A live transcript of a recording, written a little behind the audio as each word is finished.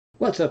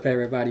What's up,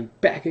 everybody?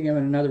 Back again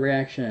with another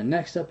reaction. And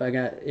next up,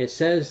 it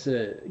says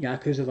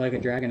Yakuza Like a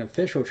Dragon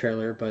official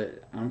trailer,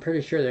 but I'm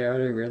pretty sure they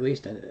already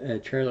released a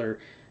trailer,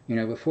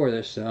 before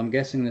this. So I'm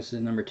guessing this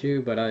is number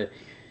two.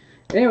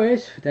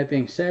 Anyways, with that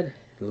being said,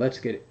 let's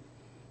get it.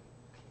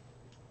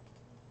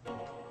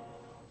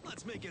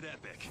 Let's make it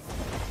epic.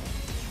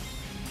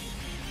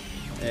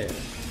 There.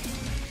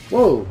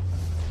 Whoa!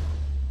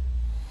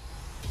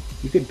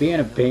 You could be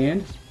in a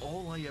band?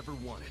 All I ever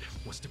wanted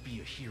was to be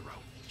a hero,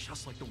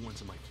 just like the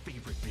ones in my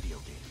favorite video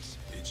games.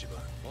 Ichiban,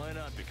 why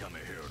not become a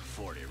hero at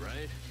 40,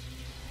 right?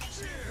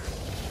 Cheers!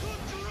 The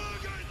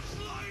Dragon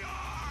Slayer!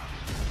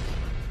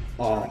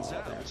 Oh,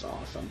 that's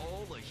awesome.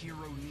 All a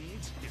hero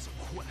needs is a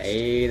quest.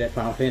 Hey, that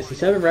Final Fantasy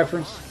VII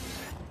reference.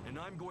 And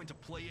I'm going to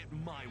play it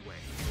my way.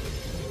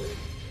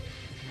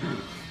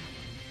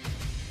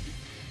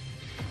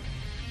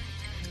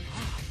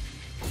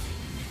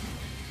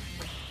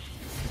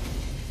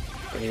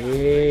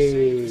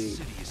 Hey. The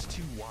city is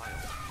too wild.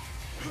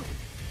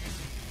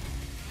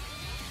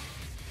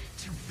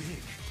 Too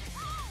big.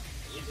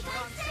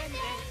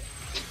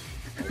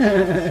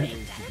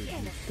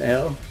 The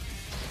hell?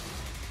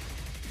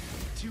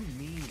 Too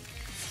mean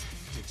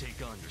to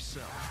take on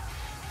yourself.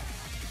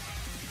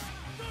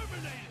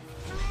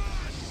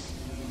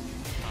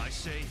 I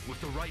say, with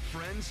the right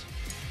friends,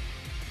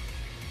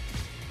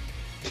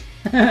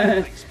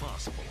 anything's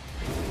possible.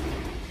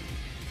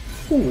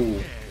 Ooh.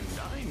 And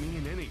I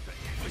mean anything.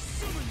 I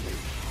summon you.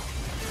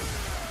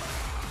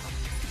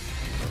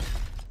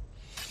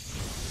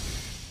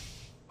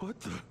 What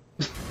the?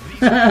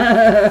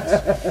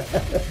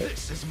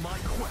 This is my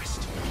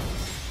quest.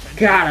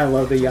 God, I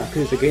love the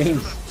Yakuza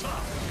games.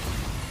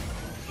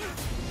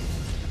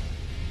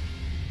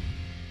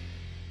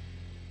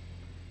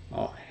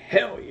 Oh,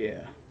 hell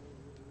yeah.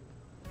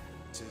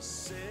 To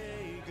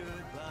say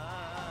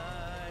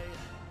goodbye.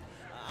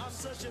 I'm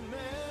such a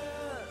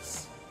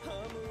mess.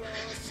 I'm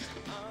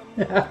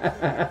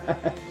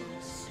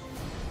lost.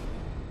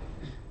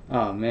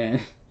 Oh,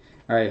 man.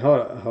 Alright,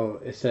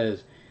 hold. It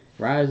says,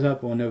 Rise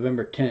Up on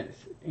November 10th.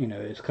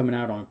 It's coming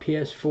out on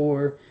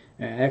PS4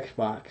 and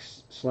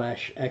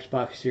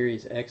Xbox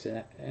Series X.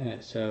 And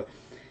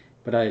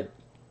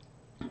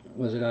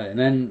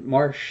then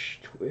March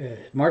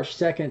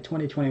 2nd,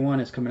 2021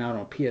 is coming out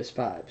on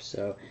PS5.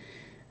 So,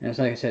 and it's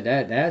like I said,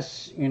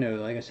 that's,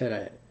 like I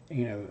said,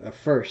 a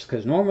first,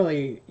 because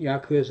normally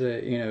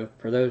Yakuza,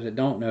 for those that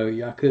don't know,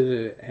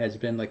 Yakuza has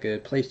been like a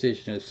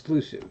PlayStation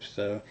exclusive.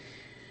 So,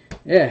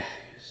 yeah.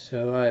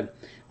 So,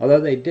 although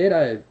they did,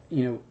 I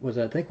think was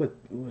it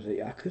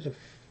Yakuza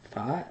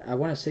 5? I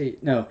want to say,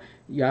 no,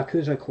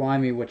 Yakuza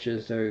Kiwami, which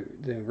is the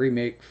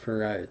remake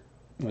for,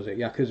 was it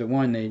Yakuza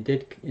 1? It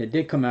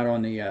did come out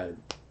on the,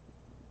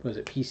 was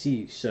it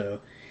PC? So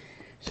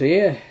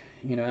yeah,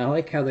 I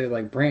like how they're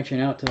like branching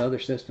out to other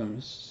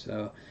systems.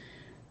 So,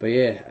 but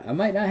yeah, I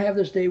might not have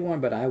this day one,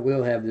 but I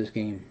will have this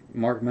game.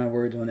 Mark my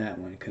words on that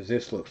one, because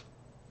this looks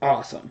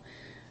awesome.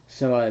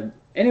 So,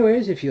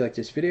 anyways, if you like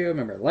this video,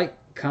 remember, like,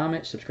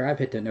 comment, subscribe,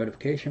 hit the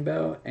notification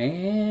bell,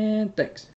 and thanks.